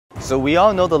So we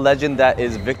all know the legend that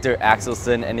is Viktor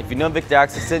Axelsen, and if you know Viktor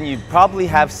Axelsen, you probably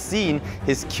have seen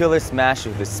his killer smash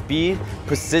with speed,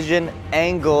 precision,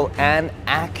 angle, and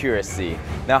accuracy.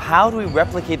 Now, how do we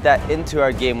replicate that into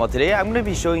our game? Well, today I'm going to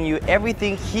be showing you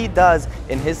everything he does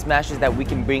in his smashes that we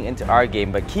can bring into our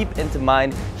game. But keep into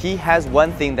mind, he has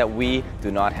one thing that we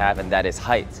do not have, and that is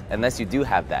height, unless you do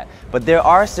have that. But there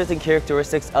are certain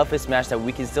characteristics of his smash that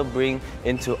we can still bring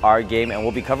into our game, and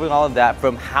we'll be covering all of that,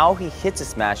 from how he hits his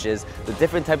smashes, the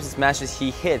different types of smashes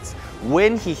he hits,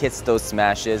 when he hits those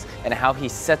smashes, and how he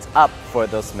sets up for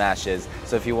those smashes.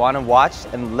 So if you want to watch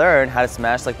and learn how to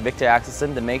smash like Viktor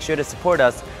Axelsen, then make sure to support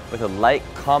us with a like,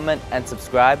 comment, and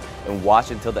subscribe, and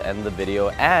watch until the end of the video.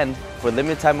 And for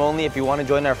limited time only, if you want to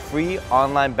join our free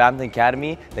online Badminton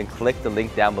Academy, then click the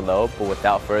link down below. But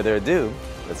without further ado,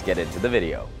 let's get into the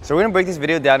video. So we're going to break this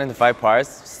video down into 5 parts.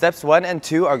 Steps 1 and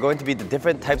 2 are going to be the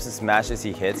different types of smashes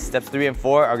he hits. Steps 3 and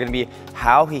 4 are going to be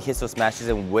how he hits those smashes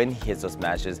and when he hits those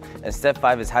smashes. And step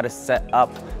 5 is how to set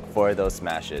up for those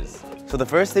smashes. So the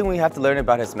first thing we have to learn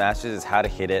about his smashes is how to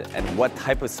hit it and what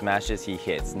type of smashes he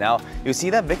hits. Now, you'll see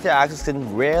that Viktor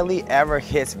Axelsen rarely ever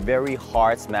hits very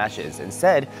hard smashes.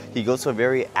 Instead, he goes for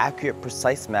very accurate,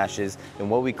 precise smashes in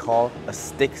what we call a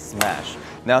stick smash.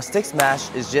 Now, a stick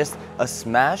smash is just a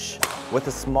smash with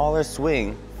a smaller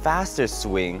swing, faster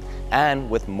swing, and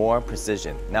with more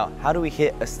precision. Now, how do we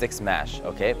hit a stick smash,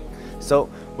 okay? So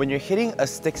when you're hitting a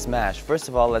stick smash, first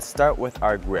of all, let's start with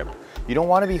our grip. You don't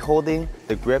want to be holding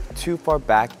the grip too far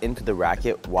back into the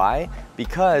racket. Why?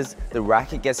 Because the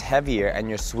racket gets heavier and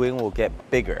your swing will get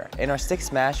bigger. In our stick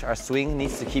smash, our swing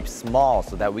needs to keep small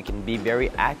so that we can be very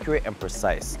accurate and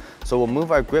precise. So we'll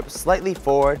move our grip slightly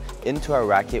forward into our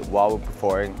racket while we're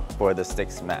performing for the stick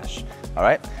smash.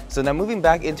 Alright, so now moving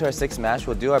back into our stick smash,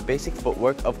 we'll do our basic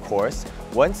footwork, of course.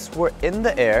 Once we're in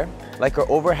the air, like our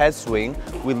overhead swing,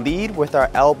 we lead with our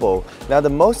elbow. Now, the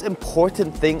most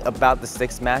important thing about the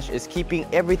stick smash is keeping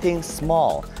everything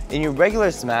small. In your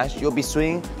regular smash, you'll be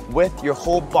swinging with your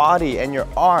whole body and your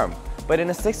arm. But in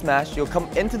a stick smash, you'll come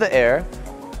into the air.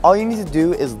 All you need to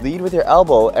do is lead with your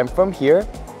elbow, and from here,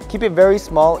 keep it very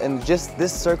small in just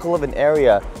this circle of an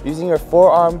area, using your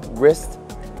forearm, wrist,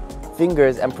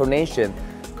 fingers, and pronation,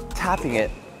 tapping it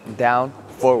down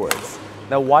forwards.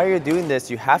 Now, while you're doing this,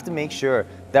 you have to make sure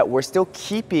that we're still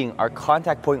keeping our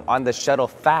contact point on the shuttle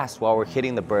fast while we're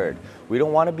hitting the bird. We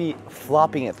don't want to be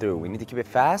flopping it through. We need to keep it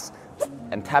fast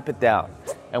and tap it down.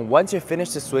 And once you're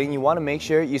finished the swing, you want to make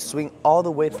sure you swing all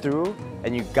the way through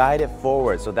and you guide it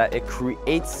forward so that it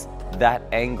creates that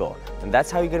angle. And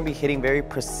that's how you're going to be hitting very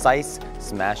precise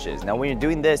smashes. Now, when you're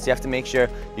doing this, you have to make sure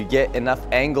you get enough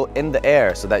angle in the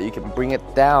air so that you can bring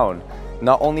it down.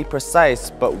 Not only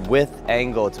precise, but with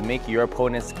angle to make your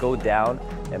opponents go down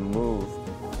and move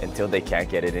until they can't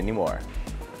get it anymore.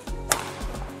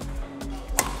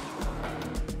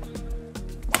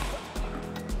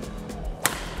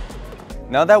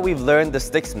 Now that we've learned the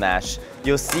stick smash,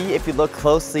 you'll see if you look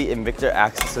closely in Viktor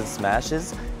Axelsen's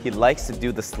smashes, he likes to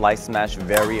do the slice smash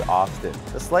very often.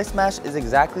 The slice smash is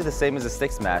exactly the same as the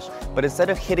stick smash, but instead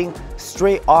of hitting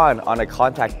straight on a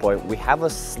contact point, we have a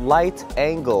slight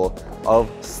angle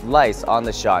of slice on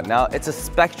the shot. Now, it's a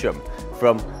spectrum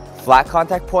from flat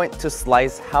contact point to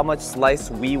slice, how much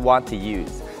slice we want to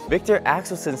use. Viktor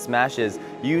Axelsen smashes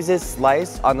uses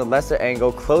slice on the lesser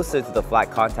angle closer to the flat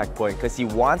contact point because he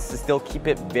wants to still keep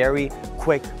it very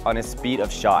quick on his speed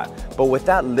of shot. But with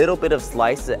that little bit of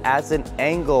slice, it adds an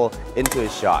angle into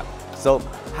his shot. So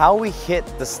how we hit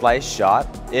the slice shot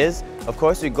is, of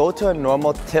course, we go to a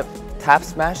normal tap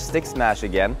smash, stick smash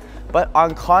again, but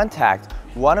on contact,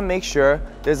 we want to make sure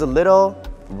there's a little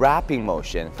wrapping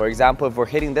motion. For example, if we're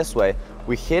hitting this way,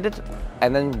 we hit it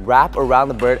and then wrap around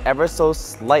the bird ever so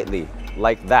slightly,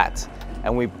 like that,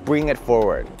 and we bring it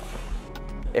forward.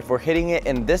 If we're hitting it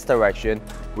in this direction,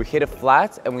 we hit it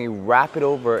flat and we wrap it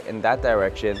over in that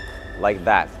direction, like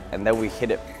that, and then we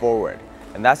hit it forward.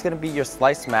 And that's going to be your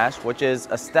slice smash, which is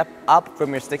a step up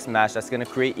from your stick smash that's going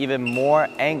to create even more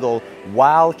angle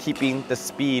while keeping the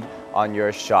speed on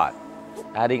your shot,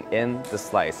 adding in the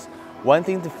slice. One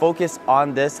thing to focus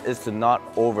on this is to not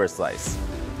over slice.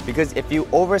 Because if you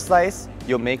over slice,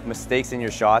 you'll make mistakes in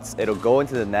your shots, it'll go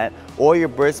into the net, or your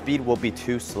bird speed will be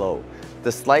too slow.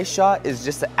 The slice shot is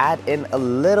just to add in a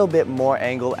little bit more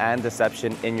angle and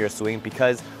deception in your swing,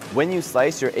 because when you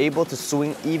slice, you're able to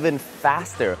swing even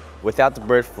faster without the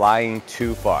bird flying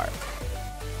too far.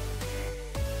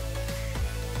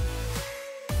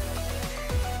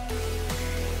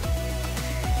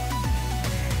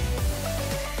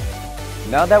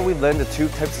 Now that we've learned the two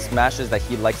types of smashes that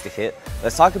he likes to hit,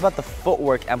 let's talk about the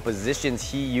footwork and positions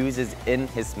he uses in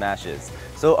his smashes.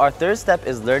 So our third step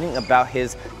is learning about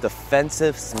his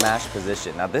defensive smash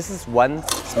position. Now this is one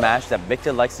smash that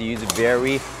Viktor likes to use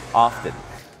very often.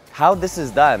 How this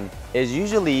is done is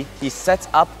usually he sets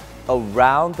up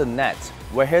around the net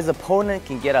where his opponent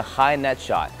can get a high net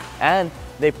shot, and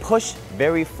they push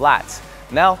very flat.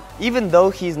 Now, even though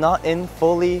he's not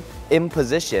fully in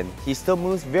position, he still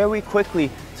moves very quickly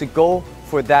to go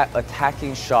for that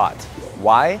attacking shot.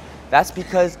 Why? That's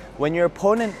because when your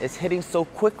opponent is hitting so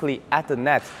quickly at the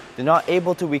net, they're not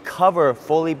able to recover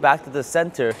fully back to the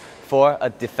center for a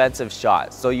defensive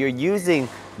shot. So you're using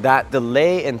that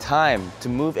delay in time to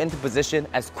move into position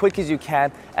as quick as you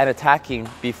can and attacking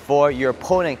before your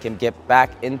opponent can get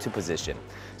back into position.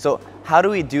 So how do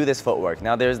we do this footwork?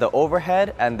 Now there's the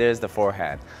overhead and there's the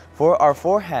forehand. For our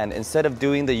forehand, instead of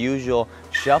doing the usual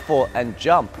shuffle and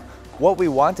jump, what we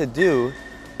want to do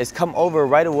is come over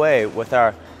right away with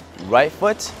our right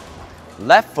foot,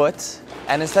 left foot,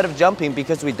 and instead of jumping,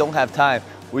 because we don't have time,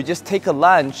 we just take a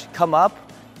lunge, come up,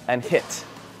 and hit.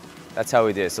 That's how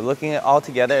we do it. So looking at it all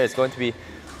together, it's going to be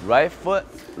right foot,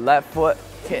 left foot,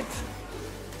 hit.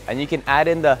 And you can add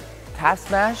in the tap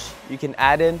smash, you can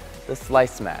add in the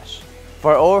slice smash.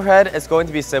 For overhead, it's going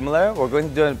to be similar. We're going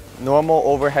to do a normal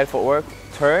overhead footwork,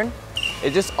 turn.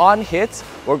 It's just on hit,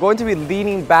 we're going to be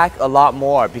leaning back a lot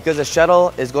more because the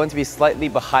shuttle is going to be slightly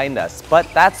behind us. But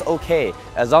that's okay,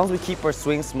 as long as we keep our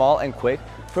swing small and quick.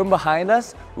 From behind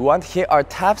us, we want to hit our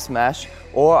tap smash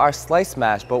or our slice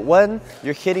smash. But when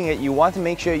you're hitting it, you want to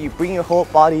make sure you bring your whole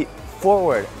body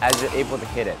forward as you're able to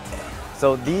hit it.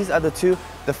 So these are the two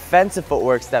defensive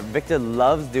footworks that Viktor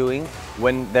loves doing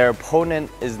when their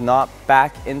opponent is not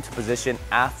back into position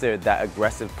after that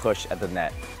aggressive push at the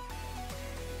net.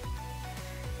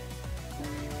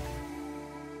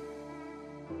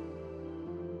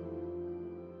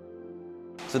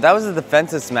 So that was the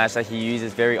defensive smash that he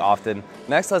uses very often.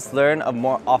 Next, let's learn a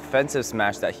more offensive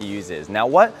smash that he uses. Now,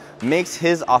 what makes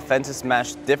his offensive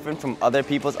smash different from other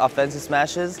people's offensive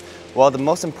smashes? Well, the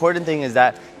most important thing is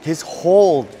that his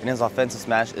hold in his offensive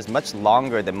smash is much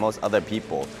longer than most other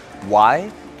people.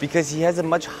 Why? Because he has a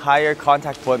much higher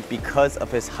contact point because of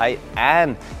his height,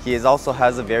 and he also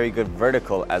has a very good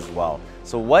vertical as well.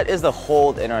 So what is the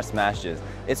hold in our smashes?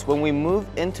 It's when we move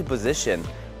into position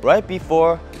right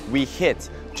before we hit,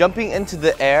 jumping into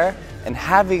the air and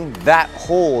having that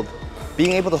hold,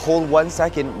 being able to hold 1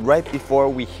 second right before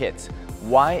we hit.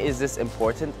 Why is this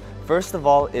important? First of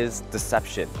all is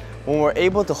deception. When we're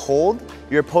able to hold,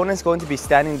 your opponent's going to be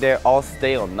standing there all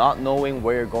stale, not knowing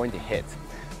where you're going to hit.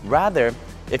 Rather,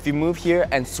 if you move here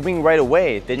and swing right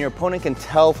away, then your opponent can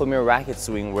tell from your racket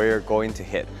swing where you're going to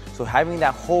hit. So having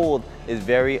that hold is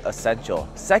very essential.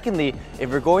 Secondly, if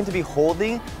you're going to be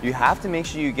holding, you have to make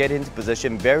sure you get into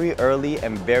position very early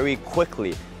and very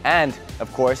quickly. And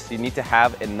of course, you need to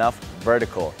have enough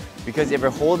vertical. Because if you're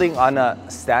holding on a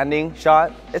standing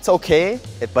shot, it's okay,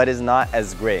 but it's not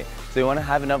as great. So you want to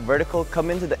have enough vertical, come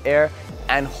into the air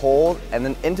and hold, and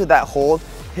then into that hold,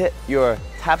 hit your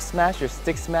tap smash, your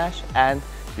stick smash, and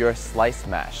your slice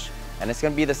smash. And it's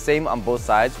going to be the same on both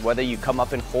sides, whether you come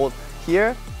up and hold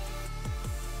here,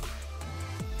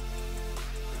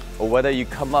 or whether you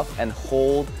come up and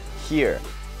hold here.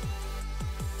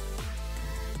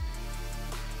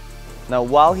 Now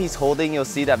while he's holding, you'll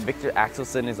see that Viktor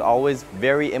Axelsen is always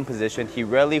very in position. He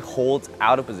rarely holds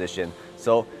out of position.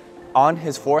 So on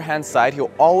his forehand side,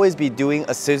 he'll always be doing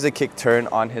a scissor kick turn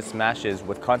on his smashes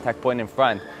with contact point in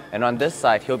front. And on this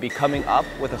side, he'll be coming up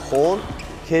with a hold,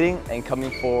 hitting and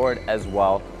coming forward as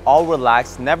well. All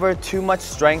relaxed, never too much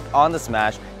strength on the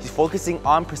smash. He's focusing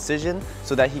on precision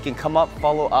so that he can come up,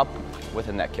 follow up with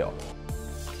a net kill.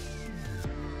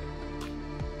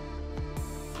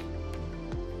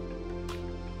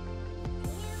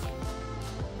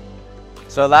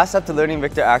 So last step to learning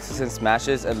Viktor Axelsen's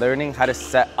smashes and learning how to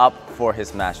set up for his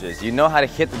smashes. You know how to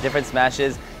hit the different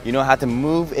smashes, you know how to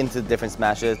move into different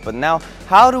smashes, but now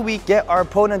how do we get our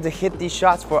opponent to hit these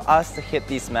shots for us to hit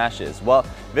these smashes? Well,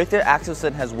 Viktor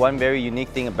Axelsen has one very unique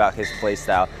thing about his play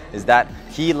style, is that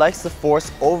he likes to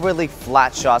force overly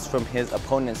flat shots from his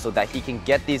opponent so that he can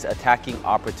get these attacking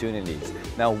opportunities.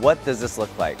 Now what does this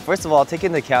look like? First of all, take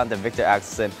into account that Viktor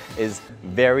Axelsen is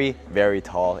very, very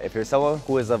tall. If you're someone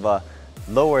who is of a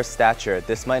lower stature,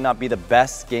 this might not be the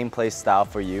best gameplay style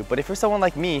for you, but if you're someone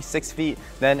like me, 6 feet,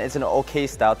 then it's an okay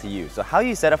style to use. So how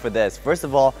you set up for this, first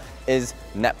of all, is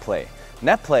net play.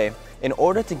 Net play in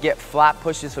order to get flat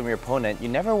pushes from your opponent, you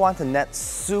never want to net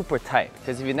super tight,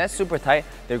 because if you net super tight,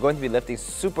 they're going to be lifting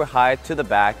super high to the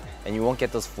back and you won't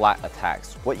get those flat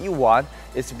attacks. What you want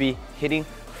is to be hitting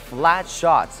flat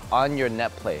shots on your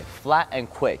net play, flat and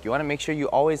quick. You want to make sure you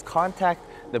always contact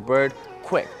the bird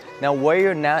quick. Now where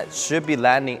your net should be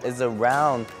landing is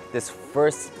around this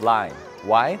first line.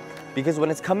 Why? Because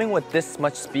when it's coming with this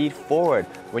much speed forward,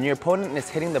 when your opponent is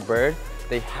hitting the bird,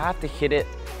 they have to hit it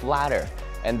flatter.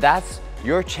 And that's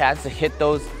your chance to hit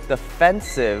those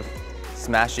defensive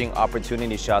smashing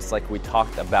opportunity shots like we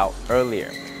talked about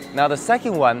earlier. Now the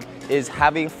second one is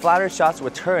having flatter shots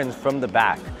returns from the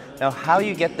back. Now how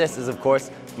you get this is of course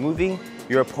moving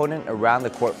your opponent around the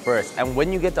court first. And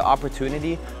when you get the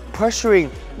opportunity,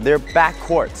 pressuring their back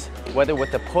court, whether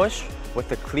with the push, with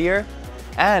the clear,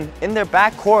 and in their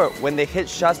back court, when they hit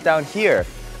shots down here,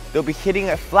 they'll be hitting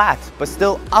it flat, but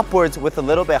still upwards with a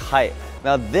little bit height.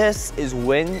 Now this is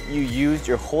when you use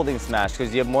your holding smash,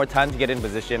 because you have more time to get in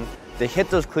position. They hit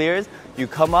those clears, you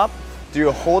come up, do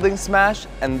your holding smash,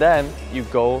 and then you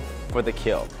go for the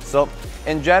kill. So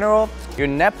in general, your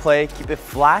net play, keep it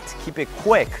flat, keep it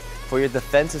quick for your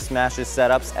defensive smashes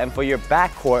setups, and for your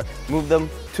back court, move them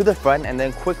to the front and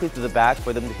then quickly to the back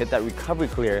for them to hit that recovery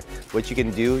clear, which you can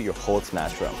do your hold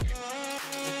smash from.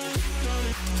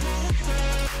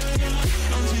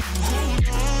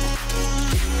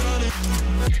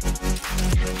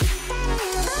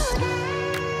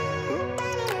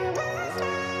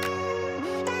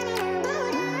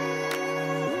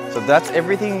 So that's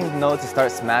everything you know to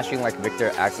start smashing like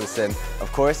Viktor Axelsen.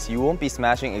 Of course, you won't be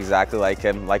smashing exactly like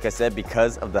him, like I said,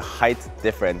 because of the height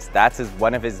difference. That's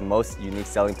one of his most unique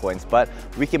selling points. But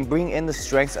we can bring in the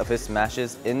strengths of his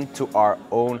smashes into our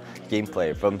own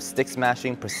gameplay, from stick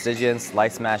smashing, precision,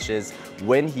 slice smashes,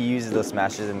 when he uses those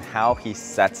smashes, and how he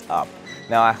sets up.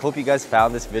 Now, I hope you guys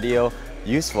found this video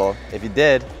useful. If you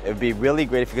did, it would be really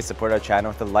great if you could support our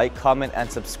channel with a like, comment,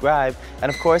 and subscribe.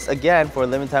 And of course, again, for a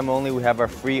limited time only, we have our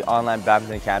free online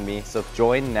badminton academy. So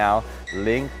join now,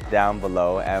 link down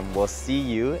below, and we'll see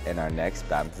you in our next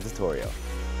badminton tutorial.